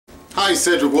Hi,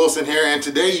 Cedric Wilson here, and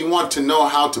today you want to know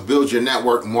how to build your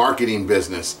network marketing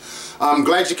business. I'm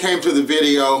glad you came to the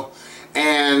video,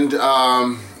 and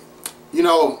you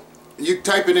know, you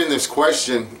type it in this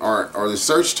question or the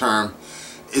search term,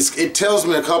 it tells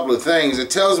me a couple of things. It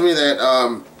tells me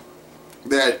that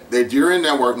that you're in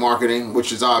network marketing,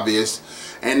 which is obvious,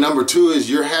 and number two is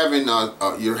you're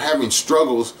having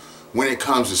struggles when it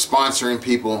comes to sponsoring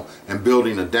people and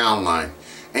building a downline.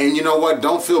 And you know what?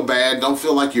 Don't feel bad. Don't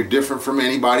feel like you're different from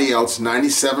anybody else.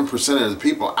 97% of the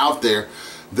people out there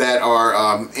that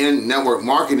are in network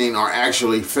marketing are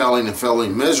actually failing and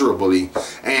failing miserably.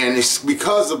 And it's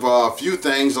because of a few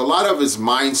things. A lot of it's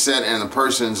mindset and the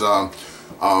person's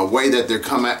way that they're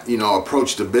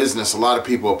approach the business. A lot of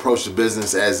people approach the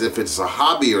business as if it's a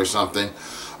hobby or something.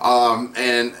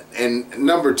 And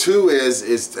number two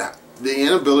is the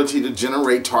inability to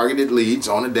generate targeted leads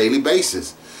on a daily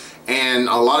basis. And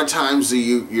a lot of times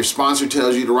your sponsor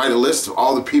tells you to write a list of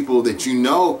all the people that you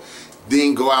know,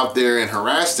 then go out there and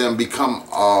harass them, become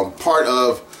part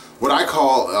of what I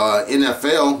call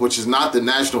NFL, which is not the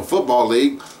National Football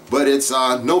League, but it's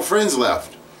no friends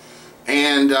left.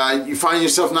 And you find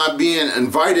yourself not being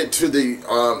invited to the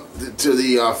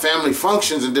family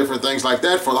functions and different things like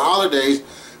that for the holidays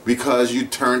because you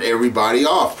turned everybody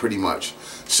off pretty much.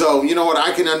 So, you know what,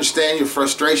 I can understand your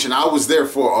frustration. I was there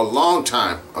for a long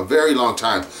time, a very long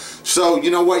time. So, you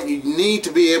know what, you need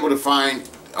to be able to find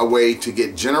a way to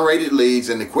get generated leads,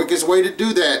 and the quickest way to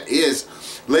do that is,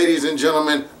 ladies and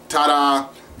gentlemen, ta-da,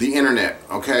 the internet,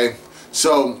 okay?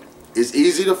 So, it's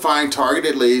easy to find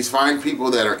targeted leads, find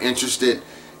people that are interested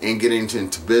in getting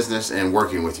into business and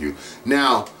working with you.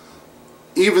 Now,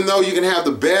 even though you can have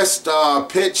the best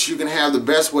pitch, you can have the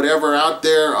best whatever out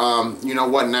there, you know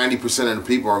what, 90% of the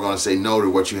people are going to say no to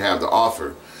what you have to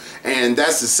offer. And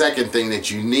that's the second thing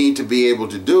that you need to be able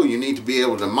to do. You need to be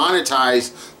able to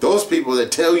monetize those people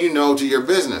that tell you no to your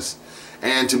business,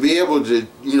 and to be able to,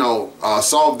 you know,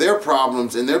 solve their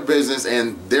problems in their business,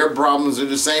 and their problems are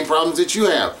the same problems that you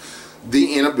have.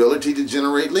 The inability to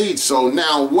generate leads. So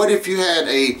now, what if you had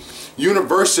a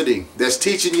university that's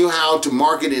teaching you how to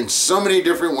market in so many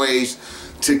different ways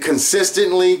to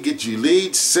consistently get you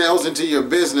leads, sales into your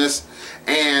business,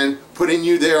 and putting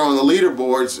you there on the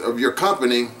leaderboards of your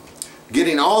company,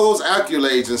 getting all those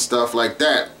accolades and stuff like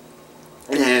that,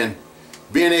 and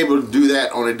being able to do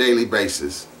that on a daily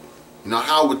basis? You know,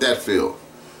 how would that feel?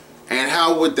 And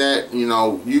how would that, you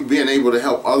know, you being able to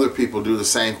help other people do the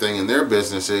same thing in their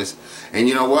businesses? And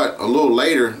you know what, a little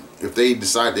later, if they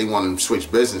decide they want to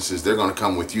switch businesses, they're going to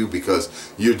come with you because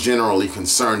you're generally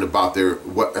concerned about their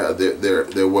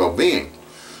well-being.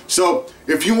 So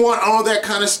if you want all that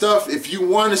kind of stuff, if you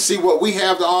want to see what we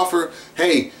have to offer,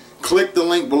 hey, click the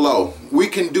link below. We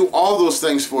can do all those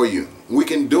things for you. We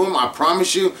can do them, I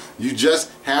promise you. You just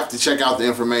have to check out the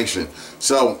information.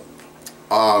 So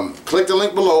click the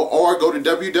link below, or go to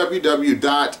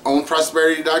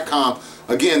www.ownprosperity.com.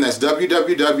 Again, that's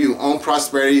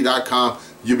www.ownprosperity.com.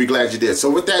 You'll be glad you did. So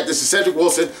with that, this is Cedric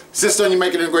Wilson. Sister, you're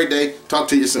making it a great day. Talk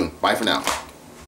to you soon. Bye for now.